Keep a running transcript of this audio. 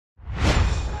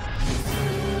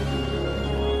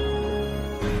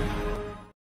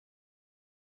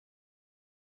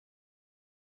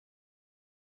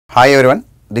Hi everyone,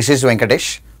 this is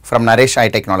Venkatesh from Naresh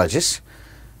IT Technologies.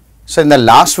 So in the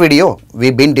last video,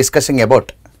 we've been discussing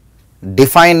about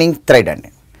defining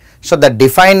thread. So the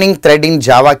defining thread in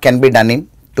Java can be done in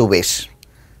two ways.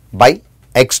 By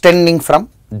extending from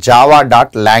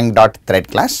java.lang.thread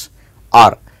class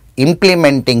or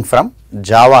implementing from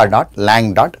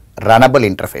java.lang.runnable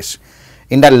interface.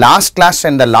 In the last class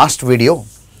and the last video,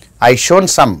 I shown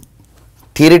some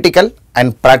theoretical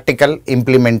and practical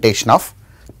implementation of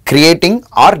creating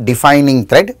or defining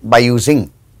thread by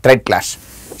using thread class.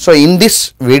 So in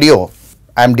this video,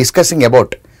 I am discussing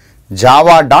about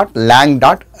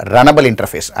java.lang.runnable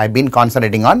interface. I have been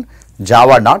concentrating on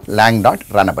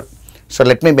java.lang.runnable. So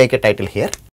let me make a title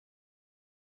here.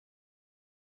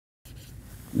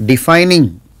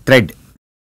 Defining thread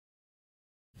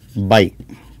by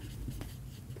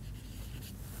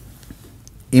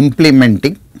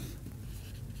implementing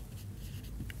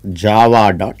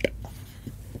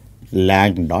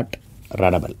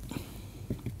java.lang.runnable.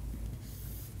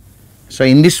 So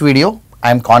in this video,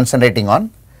 I am concentrating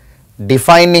on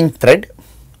defining thread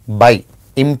by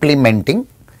implementing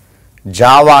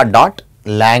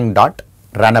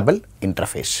java.lang.runnable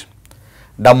interface.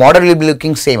 The model will be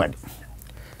looking same.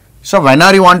 So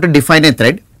whenever you want to define a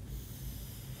thread,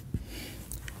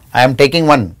 I am taking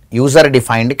one user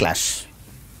defined class.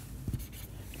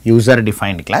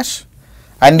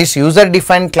 And this user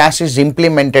defined class is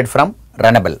implemented from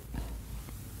Runnable.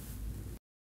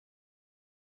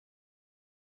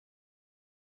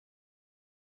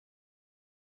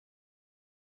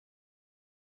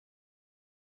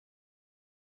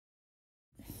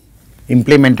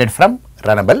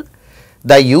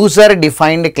 The user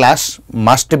defined class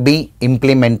must be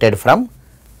implemented from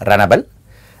Runnable,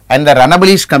 and the Runnable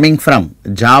is coming from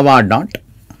java.lang.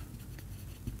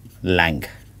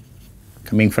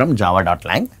 And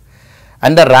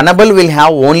the Runnable will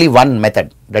have only one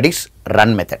method, that is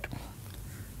run method.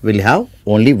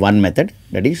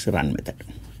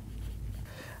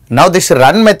 Now this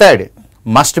run method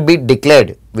must be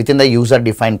declared within the user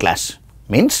defined class.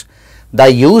 Means the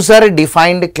user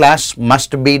defined class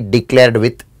must be declared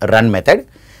with run method,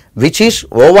 which is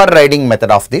overriding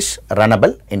method of this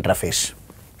Runnable interface.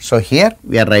 So here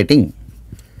we are writing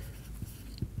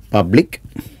public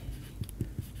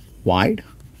void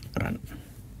run.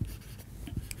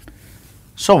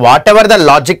 So whatever the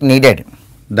logic needed,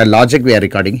 the logic we are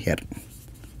recording here.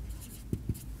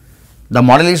 The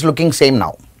model is looking same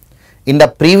now. In the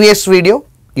previous video,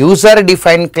 user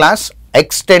defined class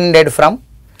extended from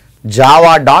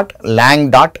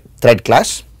java.lang.thread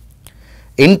class.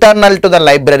 Internal to the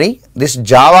library, this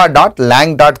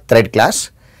java.lang.thread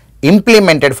class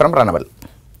implemented from Runnable.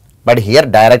 But here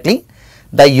directly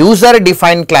the user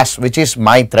defined class, which is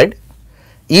my thread,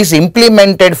 is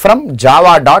implemented from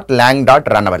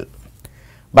java.lang.runnable.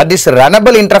 But this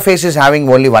runnable interface is having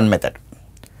only one method.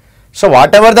 So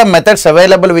whatever the methods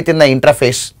available within the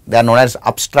interface, they are known as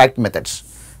abstract methods.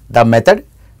 The method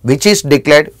which is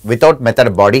declared without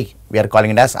method body, we are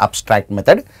calling it as abstract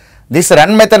method. This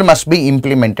run method must be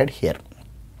implemented here.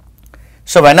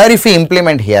 So whenever if we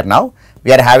implement here now,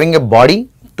 we are having a body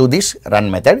to this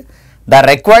run method. The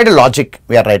required logic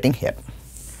we are writing here.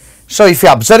 So if you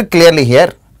observe clearly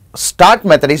here, start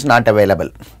method is not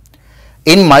available.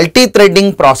 In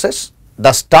multi-threading process,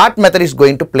 the start method is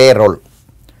going to play a role.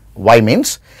 Why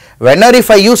means, whenever if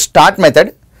I use start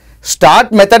method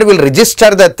will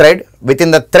register the thread within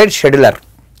the thread scheduler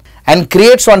and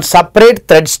creates one separate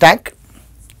thread stack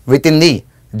within the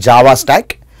Java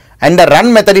stack, and the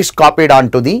run method is copied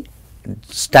onto the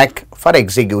stack for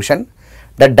execution.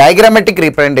 The diagrammatic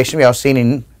representation we have seen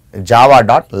in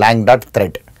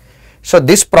java.lang.thread. So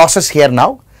this process here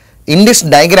now, in this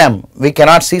diagram we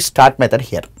cannot see start method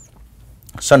here.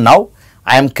 So now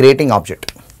I am creating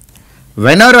object.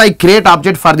 Whenever I create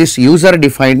object for this user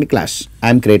defined class, I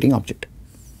am creating object.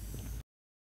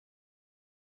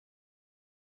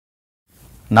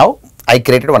 Now I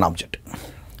created one object.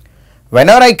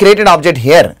 Whenever I created object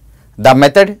here, the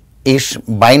method is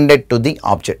binded to the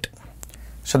object.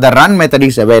 So the run method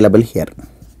is available here.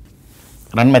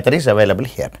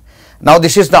 Now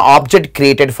this is the object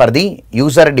created for the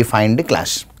user defined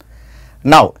class.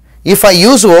 Now if I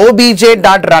use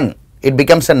obj.run, it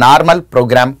becomes a normal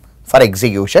program for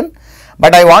execution,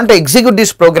 but I want to execute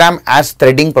this program as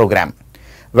threading program.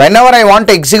 Whenever I want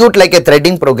to execute like a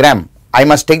threading program, I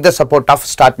must take the support of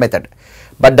start method,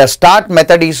 but the start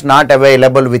method is not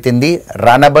available within the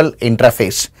runnable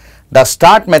interface. The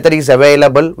start method is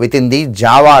available within the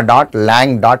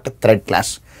java.lang.thread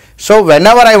class. So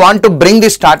whenever I want to bring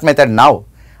this start method now,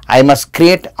 I must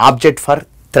create object for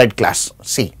thread class.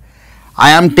 See,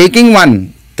 I am taking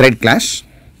one thread class.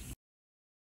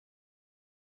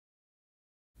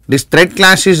 This thread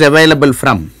class is available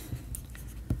from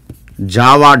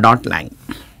java.lang.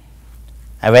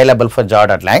 Available for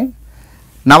java.lang.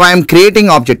 Now I am creating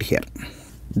object here.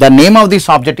 The name of this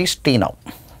object is T now.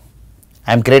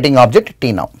 I am creating object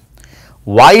T now.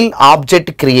 While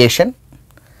object creation,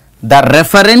 the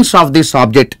reference of this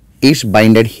object is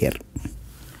binded here.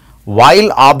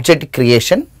 While object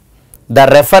creation, the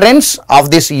reference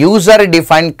of this user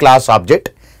defined class object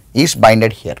is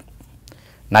binded here.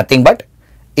 Nothing but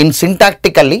in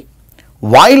syntactically,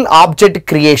 while object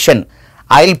creation,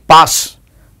 I will pass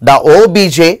the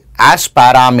obj as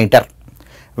parameter.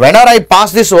 Whenever I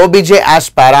pass this obj as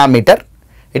parameter,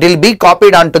 it will be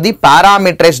copied onto the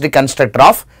parameterized constructor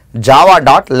of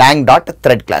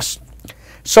java.lang.thread class.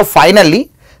 So finally,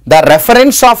 the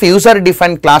reference of user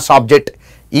defined class object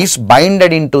is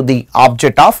binded into the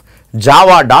object of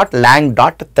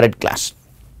java.lang.thread class.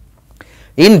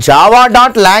 In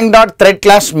java.lang.thread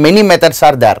class, many methods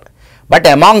are there, but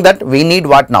among that we need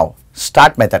what now?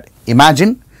 Start method.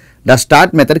 Imagine the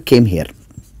start method came here.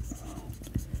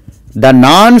 The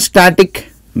non-static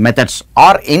methods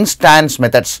or instance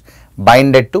methods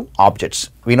binded to objects.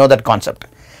 We know that concept.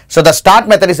 So the start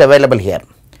method is available here.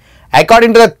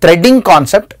 According to the threading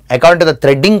concept,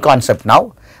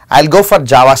 now I'll go for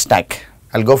Java stack.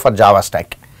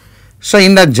 So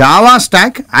in the Java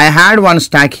stack, I had one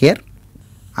stack here.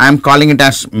 I am calling it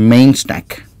as main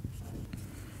stack.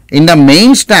 In the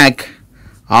main stack,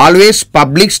 always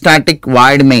public static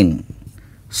void main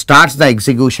starts the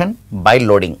execution by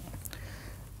loading.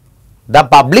 The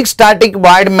public static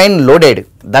void main loaded,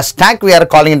 the stack we are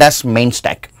calling it as main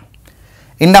stack.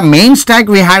 In the main stack,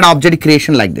 we had object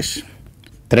creation like this.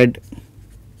 Thread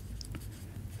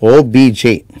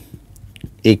obj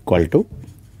equal to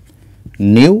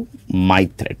new my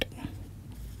thread.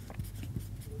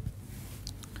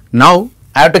 Now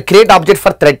I have to create object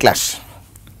for thread class.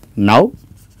 Now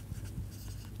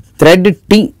thread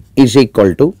T is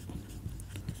equal to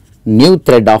new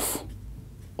thread of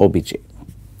obj.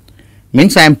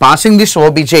 Means I am passing this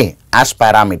obj as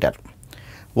parameter.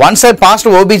 Once I passed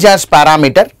obj as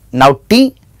parameter, now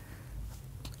T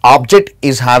object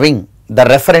is having the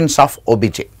reference of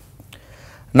obj.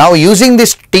 Now using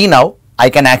this T now, I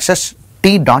can access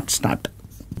T.start.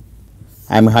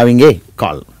 I am having a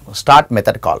call, start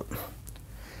method call.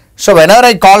 So whenever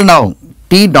I call now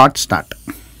T.start,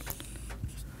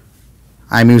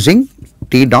 I am using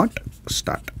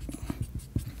T.start.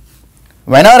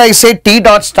 Whenever I say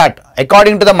T.start,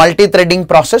 according to the multi-threading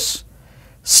process,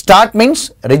 start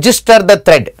means register the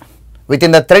thread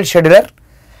within the thread scheduler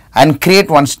and create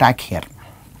one stack here.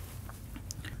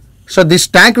 So this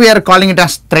stack we are calling it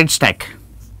as thread stack.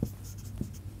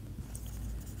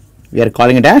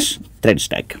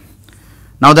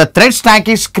 Now the thread stack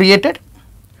is created.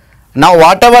 Now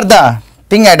whatever the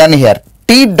thing I done here,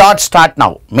 T.start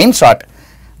now means what?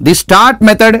 The start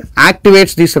method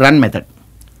activates this run method.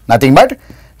 Nothing but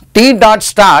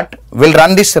T.start will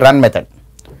run this run method.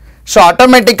 So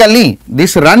automatically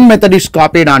this run method is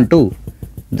copied onto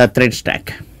the thread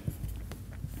stack.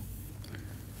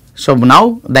 So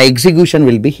now the execution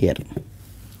will be here.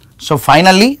 So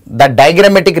finally the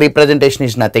diagrammatic representation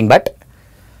is nothing but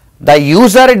the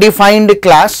user defined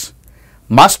class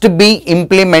must be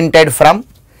implemented from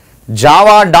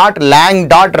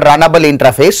java.lang.runnable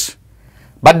interface,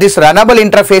 but this runnable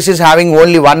interface is having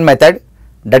only one method,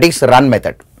 that is run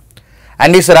method,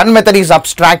 and this run method is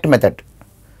abstract method.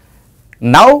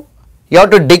 Now you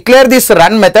have to declare this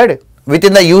run method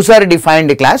within the user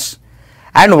defined class,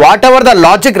 and whatever the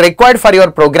logic required for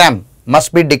your program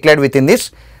must be declared within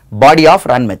this body of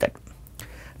run method.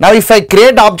 Now if I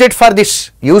create object for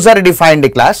this user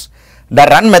defined class, the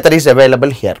run method is available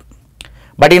here.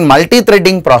 But in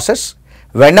multi-threading process,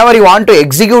 whenever you want to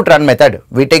execute run method,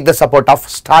 we take the support of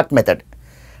start method,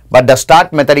 but the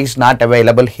start method is not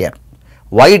available here.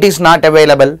 Why it is not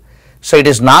available? So it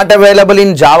is not available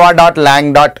in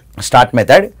java.lang.start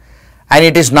method, and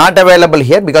it is not available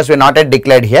here because we are not yet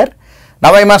declared here.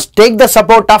 Now I must take the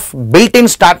support of built-in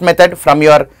start method from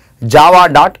your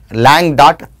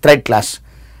java.lang.thread class.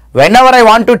 Whenever I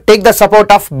want to take the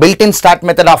support of built-in start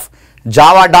method of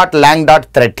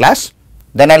java.lang.thread class,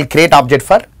 then I will create object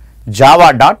for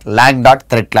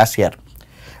java.lang.thread class here.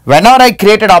 Whenever I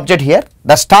created object here,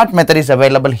 the start method is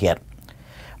available here.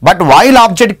 But while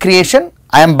object creation,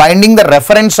 I am binding the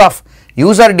reference of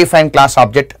user defined class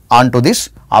object onto this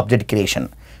object creation.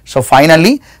 So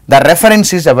finally the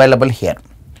reference is available here.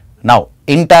 Now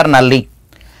internally,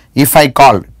 if I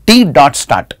call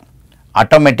T.start,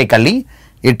 automatically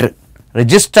it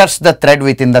registers the thread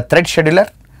within the thread scheduler.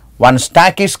 one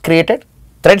stack is created,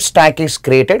 thread stack is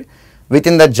created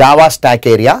within the Java stack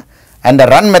area, and the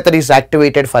run method is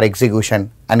activated for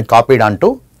execution and copied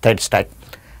onto thread stack,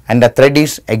 and the thread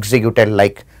is executed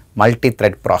like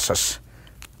multi-thread process.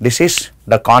 This is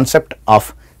the concept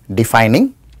of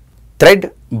defining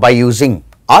thread by using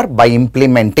or by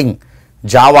implementing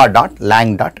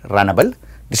java.lang.runnable.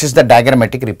 This is the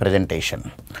diagrammatic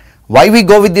representation. Why we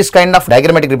go with this kind of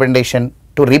diagrammatic representation?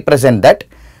 To represent that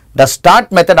the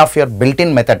start method of your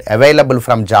built-in method available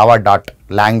from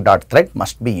java.lang.thread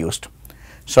must be used.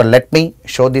 So let me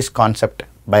show this concept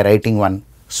by writing one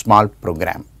small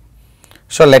program.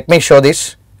 So let me show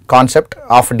this concept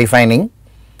of defining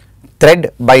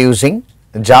thread by using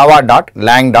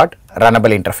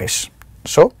java.lang.runnable interface.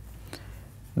 So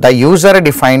the user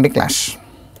defined class.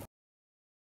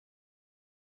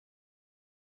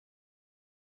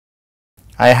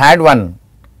 I had one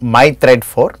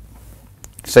myThread4.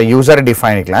 It's a user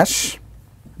defined class.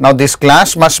 Now this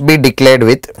class must be declared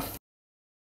with,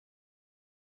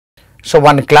 so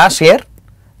one class here,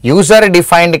 user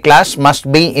defined class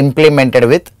must be implemented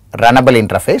with runnable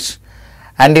interface,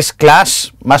 and this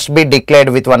class must be declared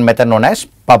with one method known as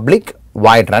public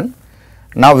void run.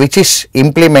 Now which is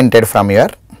implemented from your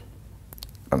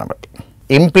runnable.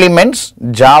 Implements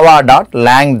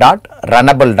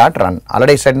java.lang.runnable.run.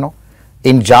 Already said no.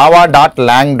 In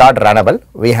java.lang.runnable,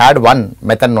 we had one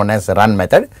method known as run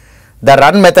method. The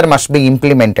run method must be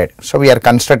implemented. So we are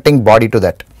constructing body to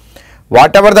that.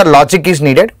 Whatever the logic is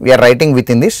needed, we are writing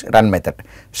within this run method.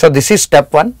 So this is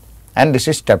step 1 and this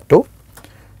is step 2.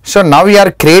 So now we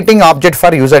are creating object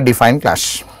for user defined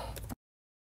class.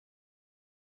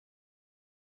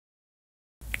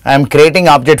 I am creating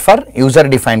object for user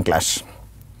defined class.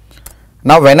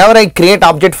 Now whenever I create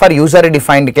object for user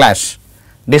defined class,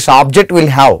 this object will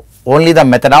have only the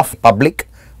method of public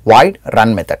void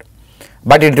run method,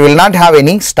 but it will not have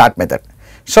any start method.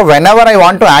 So whenever I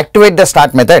want to activate the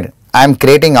start method, I am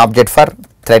creating object for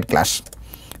thread class.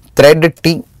 Thread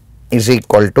T is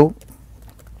equal to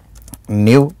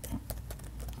new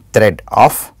thread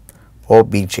of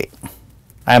obj.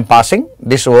 I am passing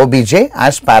this obj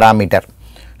as parameter.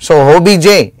 So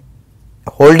obj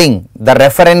holding the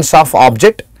reference of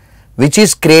object which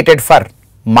is created for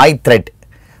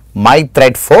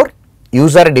myThread4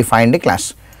 user defined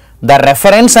class. The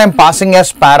reference I am passing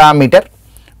as parameter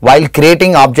while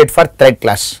creating object for thread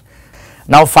class.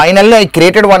 Now finally I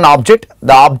created one object.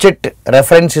 The object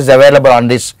reference is available on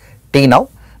this T now.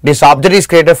 This object is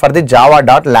created for the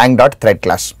java.lang.thread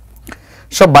class.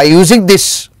 So by using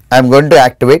this, I am going to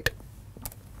activate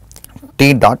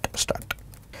T.start.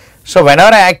 So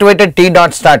whenever I activated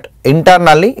T.start,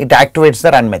 internally it activates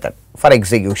the run method for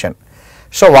execution.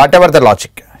 So whatever the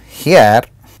logic, here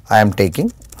I am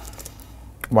taking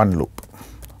one loop.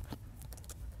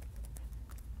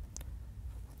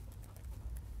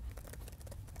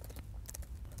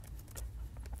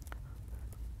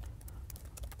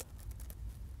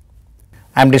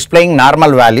 I am displaying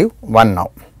normal value 1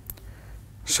 now.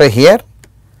 So here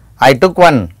I took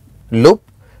one loop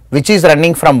which is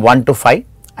running from 1 to 5.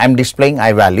 I am displaying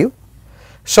I value.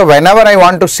 So whenever I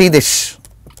want to see this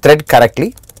thread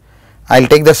correctly, I will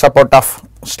take the support of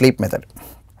sleep method.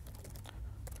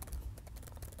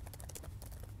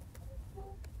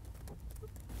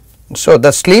 So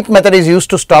the sleep method is used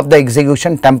to stop the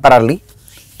execution temporarily.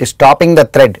 It is stopping the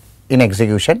thread in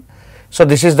execution. So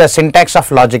this is the syntax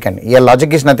of logic, and here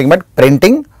logic is nothing but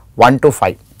printing 1 to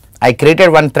 5. I created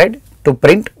one thread to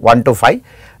print 1 to 5.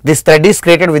 This thread is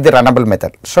created with the runnable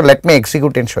method. So let me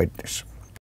execute and show it this.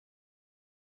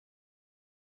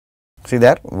 See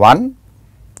there 1,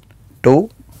 2,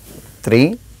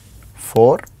 3,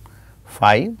 4,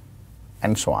 5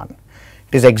 and so on.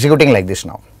 It is executing like this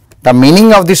now. The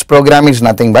meaning of this program is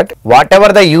nothing but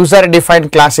whatever the user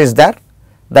defined class is there,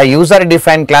 the user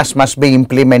defined class must be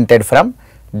implemented from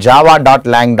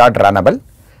java.lang.runnable,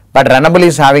 but runnable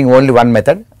is having only one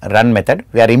method, run method.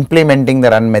 We are implementing the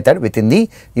run method within the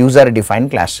user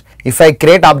defined class. If I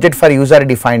create object for user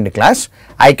defined class,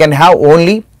 I can have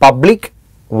only public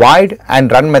void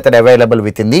and run method available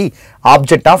within the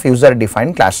object of user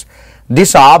defined class.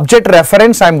 This object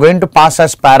reference I am going to pass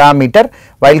as parameter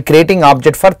while creating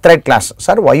object for thread class.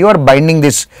 Sir, why you are binding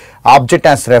this object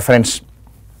as reference?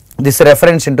 This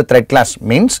reference into thread class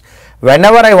means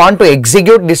whenever I want to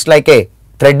execute this like a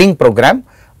threading program,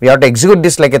 we have to execute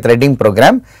this like a threading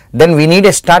program, then we need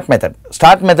a start method.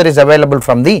 Start method is available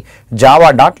from the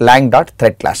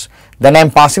java.lang.thread class. Then I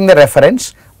am passing the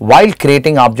reference while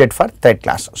creating object for thread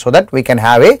class, so that we can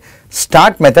have a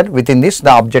start method within this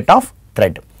the object of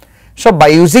thread. So by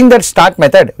using that start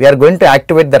method, we are going to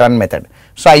activate the run method.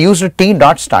 So I used t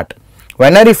dot start.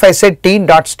 Whenever if I say t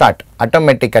dot start,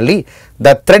 automatically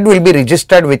the thread will be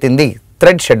registered within the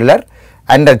thread scheduler,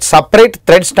 and a separate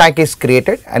thread stack is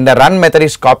created, and the run method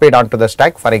is copied onto the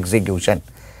stack for execution.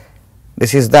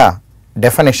 This is the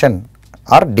definition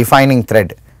or defining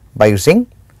thread by using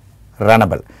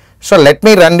Runnable. So let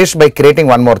me run this by creating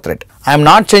one more thread. I am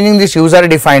not changing this user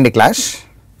defined class.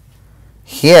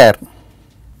 Here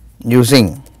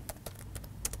using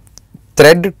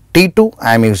thread T2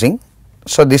 I am using.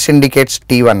 So this indicates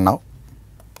T1 now.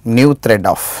 New thread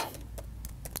of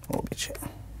obj.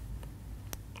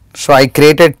 So I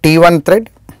created T1 thread.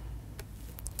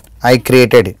 I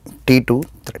created T2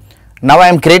 thread. Now I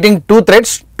am creating two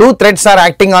threads. Two threads are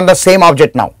acting on the same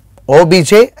object now.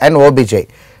 Obj and obj.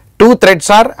 Two threads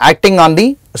are acting on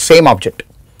the same object.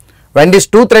 When these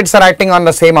two threads are acting on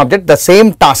the same object, the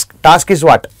same task is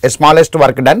what? A smallest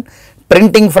work done,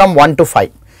 printing from 1 to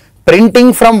 5.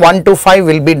 Printing from 1 to 5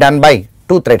 will be done by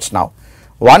two threads now.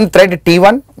 One thread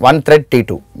T1, one thread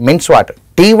T2. Means what?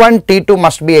 T1, T2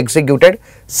 must be executed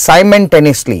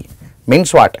simultaneously.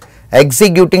 Means what?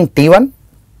 Executing T1,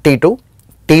 T2,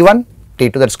 T1,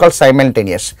 T2, that's called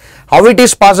simultaneous. How it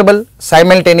is possible?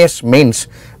 Simultaneous means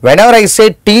whenever I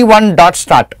say T1 dot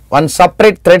start, one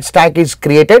separate thread stack is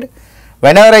created.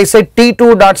 Whenever I say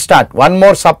T2 dot start, one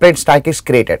more separate stack is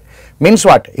created. Means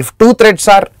what? If two threads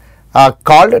are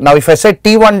called, now if I say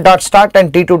T1 dot start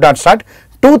and T2 dot start,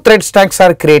 two thread stacks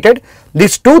are created.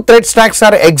 These two thread stacks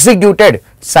are executed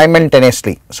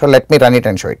simultaneously. So let me run it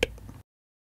and show it.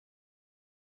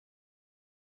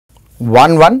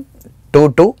 1 1,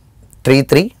 2 2, 3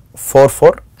 3, 4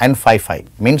 4 and 5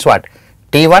 5 means what?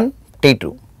 T1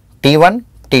 T2, T1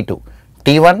 T2,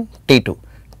 T1 T2,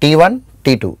 T1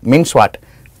 T2 means what?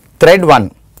 Thread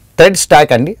 1, thread stack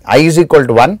and I is equal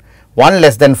to 1, 1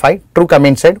 less than 5, true come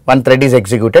inside, one thread is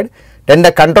executed, then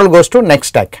the control goes to next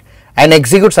stack and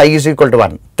executes I is equal to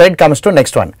 1, thread comes to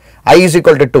next one, I is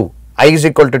equal to 2, I is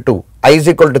equal to 2, I is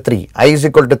equal to 3, I is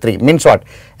equal to 3 means what?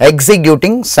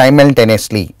 Executing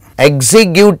simultaneously.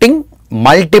 Executing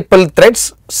multiple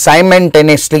threads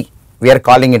simultaneously. We are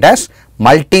calling it as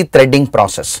multi-threading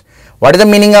process. What is the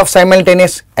meaning of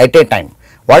simultaneous? At a time.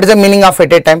 What is the meaning of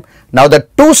at a time? Now the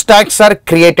two stacks are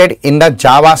created in the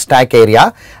Java stack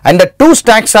area and the two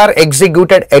stacks are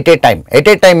executed at a time. At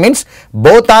a time means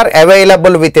both are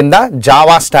available within the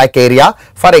Java stack area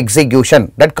for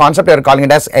execution. That concept we are calling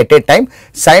it as at a time.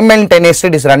 Simultaneously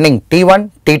it is running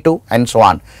T1, T2 and so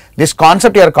on. This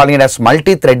concept we are calling it as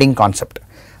multi-threading concept.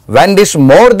 When this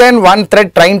more than one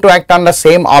thread trying to act on the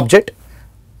same object,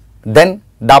 then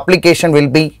the application will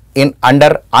be in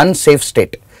under unsafe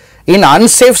state. In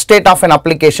unsafe state of an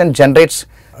application generates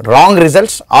wrong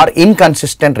results or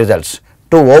inconsistent results.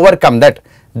 To overcome that,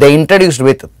 they introduced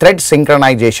with thread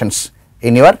synchronizations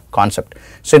in your concept.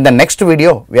 So in the next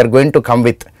video, we are going to come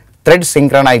with thread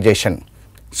synchronization.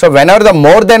 So whenever the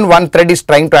more than one thread is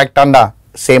trying to act on the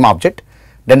same object,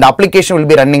 then the application will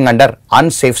be running under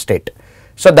unsafe state.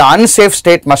 So the unsafe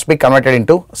state must be converted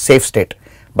into safe state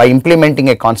by implementing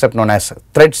a concept known as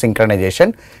thread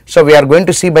synchronization. So we are going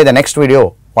to see by the next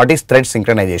video what is thread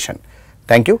synchronization.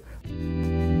 Thank you.